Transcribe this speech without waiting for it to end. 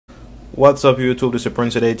What's up YouTube, this is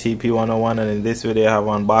Prince today TP101, and in this video I have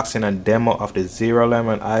unboxing and demo of the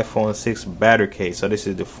Zerolemon iPhone 6 battery case. So this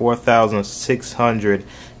is the 4600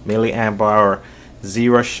 milliamp hour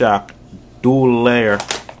ZeroShock dual layer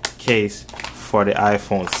case for the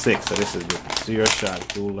iPhone 6. So this is the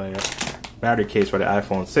ZeroShock dual layer battery case for the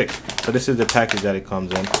iPhone 6. So this is the package that it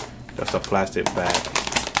comes in, just a plastic bag.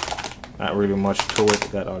 Not really much to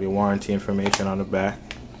it, got all the warranty information on the back,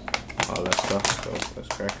 all that stuff. So let's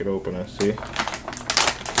crack it open and see. Let's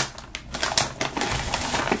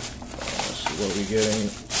see what we get in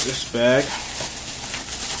this bag.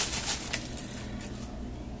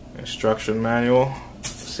 Instruction manual.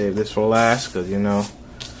 Save this for last, because you know,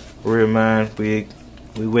 real man, we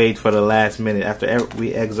wait for the last minute. After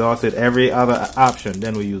we exhausted every other option,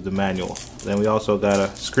 then we use the manual. Then we also got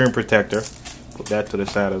a screen protector. Put that to the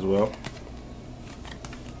side as well.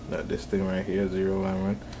 Got this thing right here,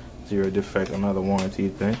 Zerolemon, zero defect, another warranty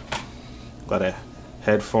thing. Got a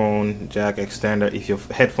headphone jack extender. If your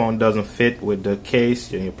headphone doesn't fit with the case,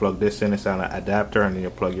 then you plug this in. It's on an adapter, and then you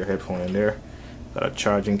plug your headphone in there. Got a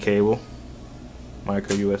charging cable,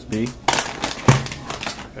 micro USB,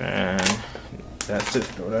 and that's it.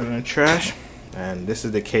 Throw that in the trash. And this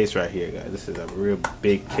is the case right here, guys. This is a real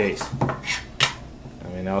big case. I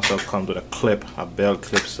mean, it also comes with a clip, a belt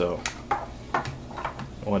clip, so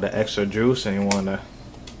you want the extra juice and you want the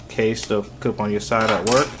case to clip on your side at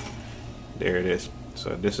work, there it is. So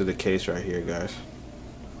this is the case right here, guys.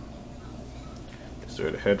 This is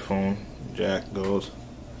where the headphone jack goes.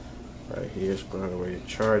 Right here is probably where you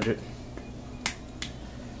charge it.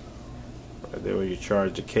 Right there where you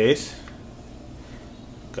charge the case.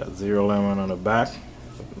 Got Zerolemon on the back,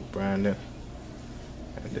 branded.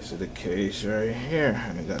 And this is the case right here.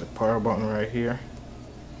 And it got the power button right here.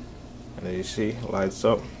 And there you see, lights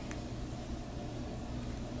up.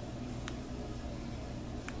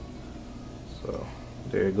 So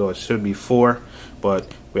there you go. It should be 4, but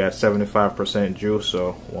we had 75% juice,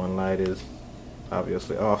 so one light is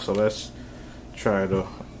obviously off. So let's try to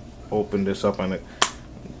open this up and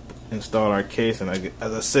install our case. And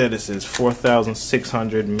as I said, this is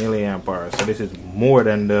 4600 milliamp hours, so this is more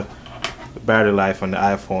than the battery life on the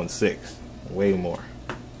iPhone 6. Way more.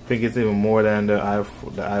 I think it's even more than the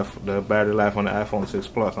battery life on the iPhone 6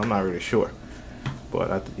 Plus. I'm not really sure,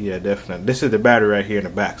 but yeah, definitely. This is the battery right here in the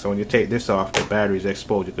back. So when you take this off, the battery is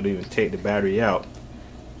exposed. You could even take the battery out.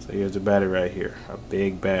 So here's the battery right here, a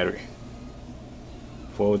big battery,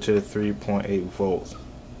 4 to the 3.8 volts.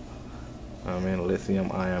 I mean,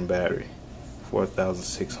 lithium ion battery,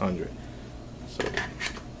 4600. So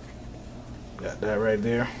got that right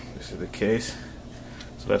there. This is the case.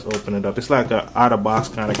 So let's open it up. It's like an out of box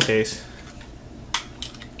kind of case.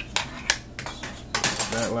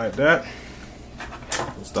 That like that.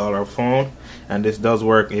 Install our phone, and this does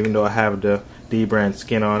work even though I have the D brand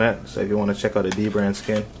skin on it. So if you want to check out the D brand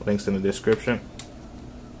skin, links in the description.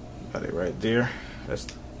 Got it right there. That's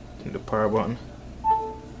the power button.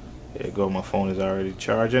 There you go. My phone is already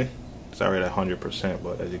charging. It's already at 100%,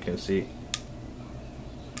 but as you can see,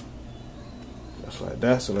 just like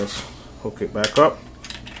that. So let's hook it back up.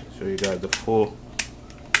 Show you guys the full.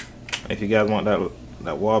 If you guys want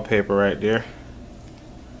that wallpaper right there,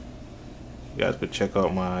 you guys could check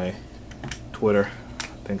out my Twitter. I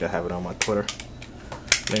think I have it on my Twitter.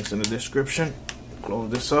 Links in the description.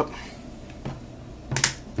 Close this up.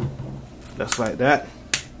 Just like that.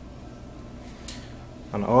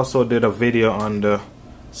 And I also did a video on the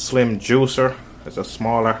Slim Juicer. It's a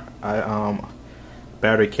smaller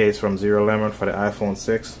battery case from Zerolemon for the iPhone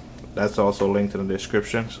 6. That's also linked in the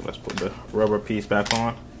description. So let's put the rubber piece back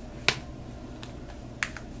on.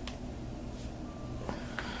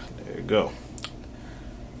 There you go.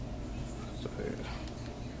 So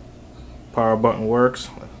power button works.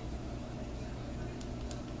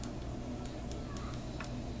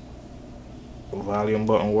 Volume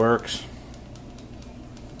button works.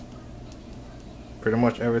 Pretty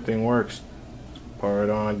much everything works. Power it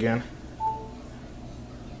on again.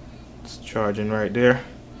 It's charging right there.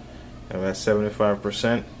 And at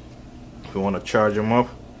 75%. If you want to charge them up,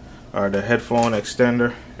 or the headphone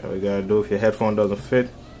extender, all you gotta do, if your headphone doesn't fit,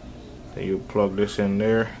 then you plug this in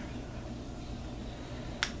there.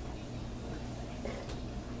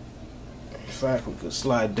 In fact, we could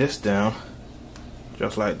slide this down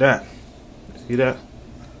just like that. See that?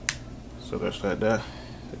 So just like that,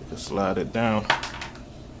 you can slide it down.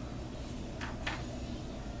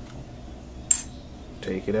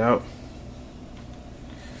 Take it out.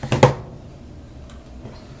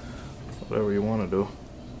 Whatever you want to do,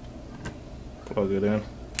 plug it in.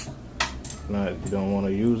 Now, if you don't want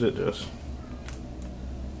to use it, just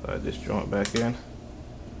slide this joint back in.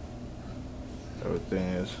 everything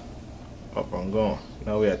is up and going.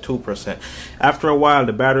 Now we're at 2%. After a while,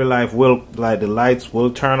 the battery life will, the lights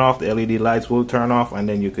will turn off, the LED lights will turn off, and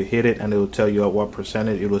then you could hit it and it will tell you at what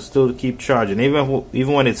percentage. It will still keep charging.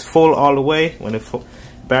 Even when it's full all the way, when the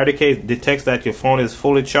battery case detects that your phone is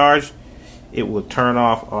fully charged, it will turn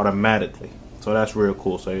off automatically. So that's real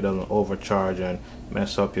cool, so it doesn't overcharge and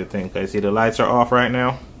mess up your thing. Because see, the lights are off right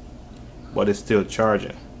now, but it's still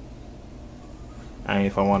charging. And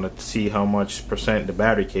if I want to see how much percent the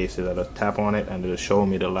battery case is, I'll tap on it and it'll show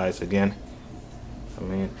me the lights again. I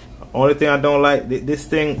mean, the only thing I don't like, this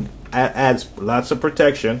thing adds lots of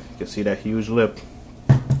protection. You can see that huge lip,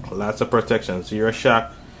 lots of protection,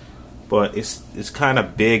 ZeroShock, but it's kind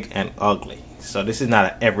of big and ugly. So this is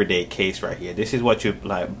not an everyday case right here. This is what you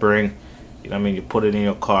like bring, you know what I mean, you put it in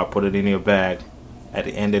your car, put it in your bag. At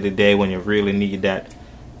the end of the day, when you really need that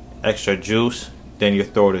extra juice, then you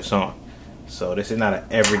throw this on. So this is not an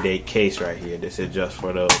everyday case right here. This is just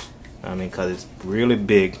for those. I mean, because it's really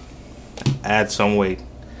big. Add some weight,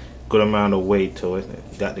 good amount of weight to it.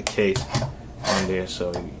 You got the case on there,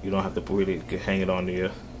 so you don't have to really hang it onto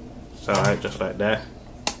your side just like that.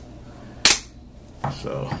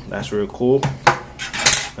 So that's real cool.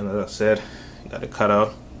 And as I said, you got the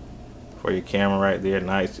cutout for your camera right there.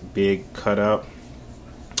 Nice big cutout.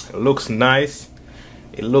 It looks nice.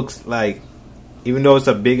 It looks like, even though it's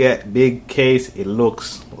a big case, it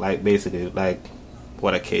looks like basically like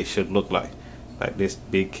what a case should look like. Like this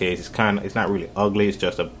big case, it's not really ugly. It's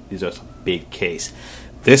just a big case.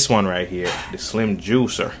 This one right here, the Slim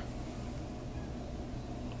Juicer.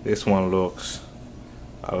 This one looks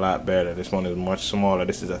a lot better. This one is much smaller.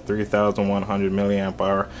 This is a 3,100 milliamp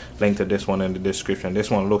hour. Link to this one in the description. This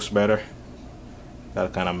one looks better. Got a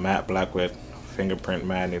kind of matte black with fingerprint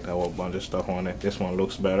magnet, a whole bunch of stuff on it. This one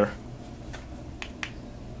looks better.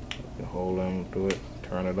 Hold on to it,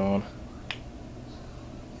 turn it on.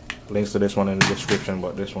 Links to this one in the description,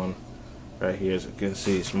 but this one right here, as you can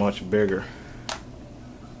see, it's much bigger.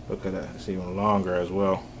 Look at that, it's even longer as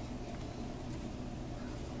well.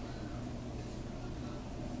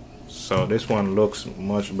 So this one looks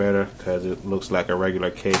much better because it looks like a regular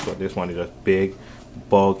case, but this one is just big,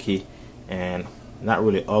 bulky, and not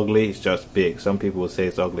really ugly. It's just big. Some people would say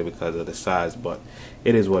it's ugly because of the size, but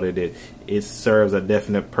it is what it is. It serves a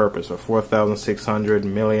definite purpose. For 4,600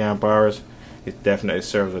 milliamp hours, it definitely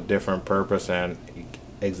serves a different purpose and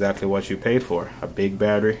exactly what you paid for. A big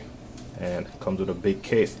battery and comes with a big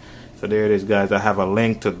case. So there it is, guys. I have a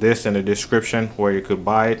link to this in the description where you could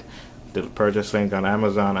buy it. The purchase link on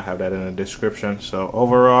Amazon, I have that in the description. So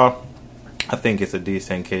overall, I think it's a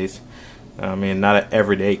decent case. I mean, not an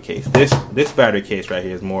everyday case. This battery case right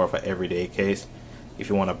here is more of an everyday case. If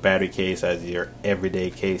you want a battery case as your everyday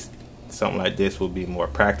case, something like this will be more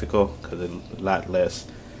practical because it's a lot less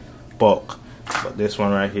bulk. But this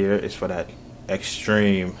one right here is for that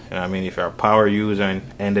extreme. I mean, if you're a power user and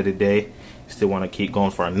end of the day, you still want to keep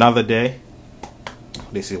going for another day,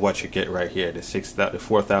 this is what you get right here. The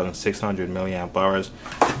 4,600 milliamp hours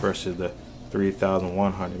versus the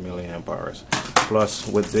 3,100 milliamp hours. Plus,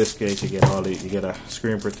 with this case, you get a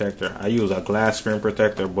screen protector. I use a glass screen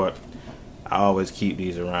protector, but I always keep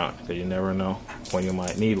these around because you never know when you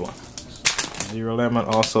might need one. Zerolemon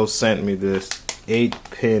also sent me this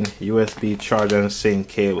 8-pin USB charge and sync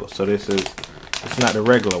cable. So it's not the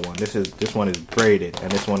regular one. This one is braided,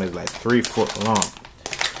 and this one is like 3 foot long.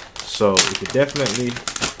 So if you definitely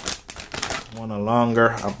want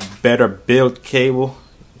a better built cable,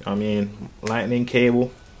 I mean lightning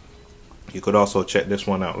cable, you could also check this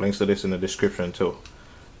one out. Links to this in the description too.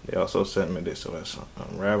 They also sent me this, so let's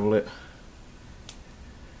unravel it.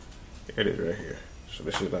 Here it is right here. So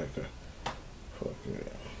this is like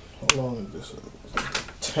how long is this? It's like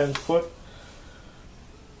a 10 foot.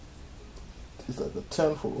 It's like a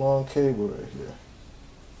 10 foot long cable right here.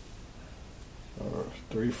 Or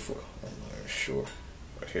 3 foot, I'm not even sure.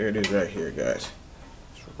 But here it is right here, guys.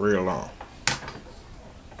 It's real long.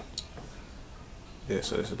 Yeah,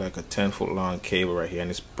 so this is like a 10 foot long cable right here, and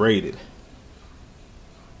it's braided.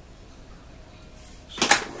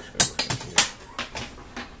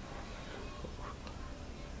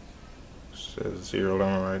 So says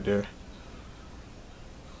Zerolemon right there.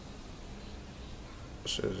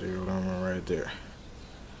 Says Zerolemon right there.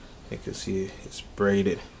 You can see it's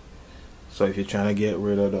braided. So if you're trying to get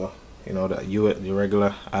rid of the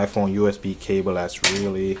regular iPhone USB cable that's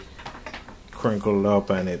really crinkled up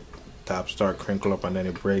and it top start crinkle up and then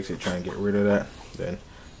it breaks, you're trying to get rid of that, then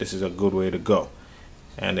this is a good way to go.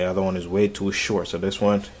 And the other one is way too short, so this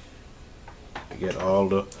one you get all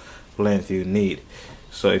the length you need.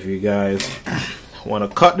 So if you guys want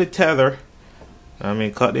to cut the tether I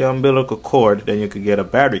mean, cut the umbilical cord, then you could get a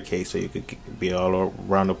battery case so you could be all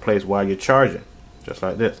around the place while you're charging, just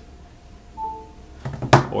like this.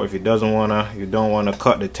 Or if you don't wanna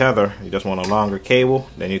cut the tether, you just want a longer cable,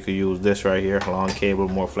 then you could use this right here, long cable,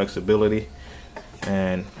 more flexibility,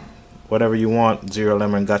 and whatever you want,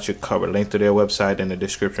 Zerolemon got you covered. Link to their website in the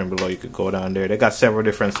description below. You could go down there. They got several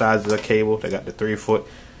different sizes of cable. They got the 3-foot,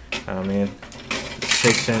 I mean,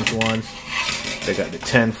 6-inch ones. They got the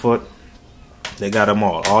 10-foot. They got them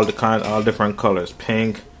all different colors,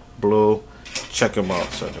 pink, blue. Check them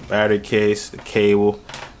out. So the battery case, the cable,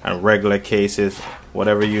 and regular cases,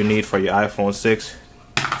 whatever you need for your iPhone 6,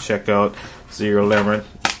 check out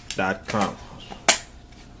Zerolemon.com.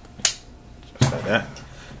 Just like that.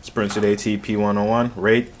 Sprint Today TP 101.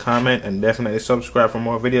 Rate, comment, and definitely subscribe for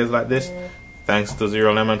more videos like this. Thanks to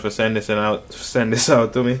Zerolemon for send this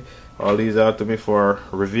out to me. All these out to me for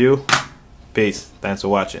review. Peace. Thanks for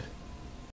watching.